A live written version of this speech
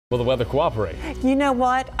Will the weather cooperate? You know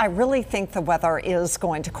what? I really think the weather is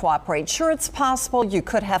going to cooperate. Sure, it's possible you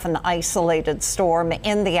could have an isolated storm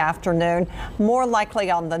in the afternoon, more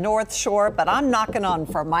likely on the North Shore, but I'm knocking on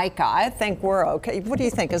Formica. I think we're okay. What do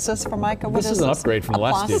you think? Is this Formica? This is an upgrade from the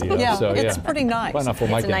last studio. Yeah, so, it's pretty nice. Why not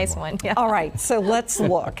Formica It's a nice anymore? one. Yeah. All right, so let's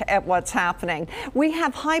look at what's happening. We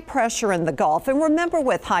have high pressure in the Gulf, and remember,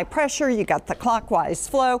 with high pressure, you got the clockwise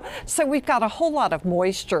flow, so we've got a whole lot of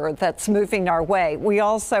moisture that's moving our way. We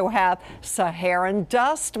also have Saharan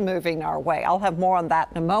dust moving our way. I'll have more on that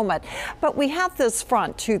in a moment. But we have this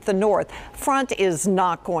front to the north. Front is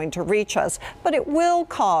not going to reach us, but it will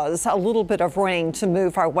cause a little bit of rain to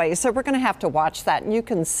move our way. So we're going to have to watch that. And you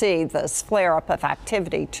can see this flare up of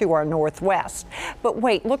activity to our northwest. But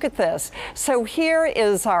wait, look at this. So here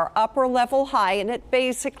is our upper level high, and it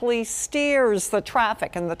basically steers the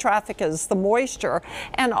traffic. And the traffic is the moisture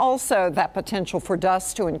and also that potential for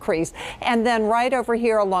dust to increase. And then right over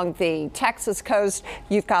here along the Texas coast,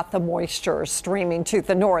 you've got the moisture streaming to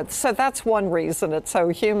the north. So that's one reason it's so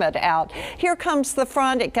humid out. Here comes the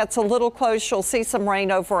front. It gets a little close. You'll see some rain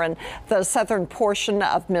over in the southern portion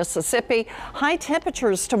of Mississippi. High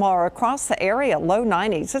temperatures tomorrow across the area, low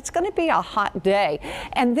 90s. It's going to be a hot day.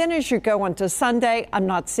 And then as you go into Sunday, I'm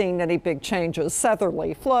not seeing any big changes.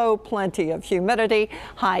 Southerly flow, plenty of humidity,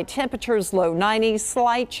 high temperatures, low 90s,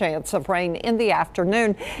 slight chance of rain in the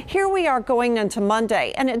afternoon. Here we are going into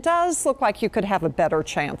Monday, and it does look like you could have a better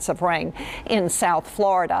chance of rain in South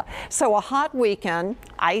Florida. So a hot weekend,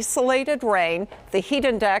 isolated rain. The heat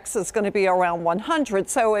index is going to be around 100.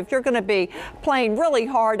 So if you're going to be playing really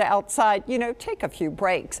hard outside, you know, take a few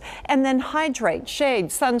breaks. And then hydrate, shade,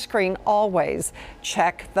 sunscreen, always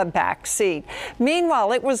check the back seat.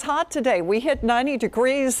 Meanwhile, it was hot today. We hit 90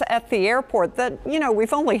 degrees at the airport. That, you know,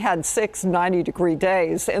 we've only had 6 90-degree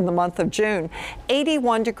days in the month of June.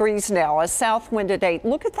 81 degrees now, a south wind at 8.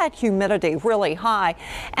 Look at that humidity, really high.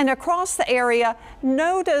 And across the area,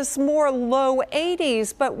 notice more low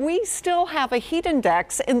 80s, but we still have a heat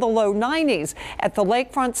index in the low 90s at the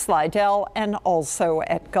lakefront, Slidell, and also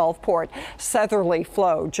at Gulfport. Southerly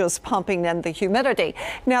flow just pumping in the humidity.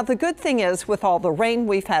 Now, the good thing is, with all the rain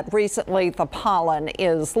we've had recently, the pollen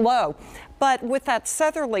is low. But with that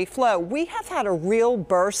southerly flow, we have had a real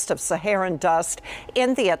burst of Saharan dust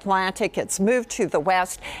in the Atlantic. It's moved to the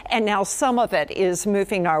west, and now some of it is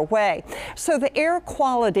moving our way. So the air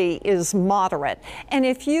quality is moderate. And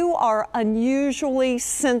if you are unusually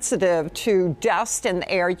sensitive to dust in the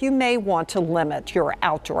air, you may want to limit your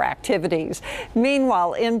outdoor activities.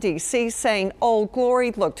 Meanwhile, MDC saying Old Glory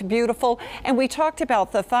looked beautiful. And we talked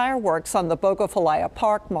about the fireworks on the Bogafalaya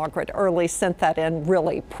Park. Margaret Early sent that in,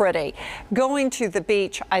 really pretty. Going to the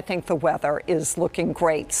beach, I think the weather is looking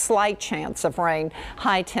great. Slight chance of rain,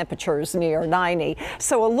 high temperatures near 90.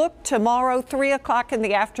 So a look tomorrow, 3 o'clock in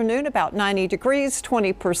the afternoon, about 90 degrees,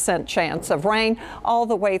 20% chance of rain all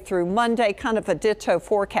the way through Monday, kind of a ditto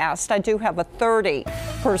forecast. I do have a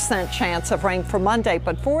 30% chance of rain for Monday,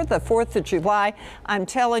 but for the 4th of July, I'm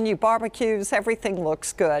telling you, barbecues, everything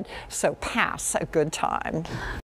looks good. So pass a good time.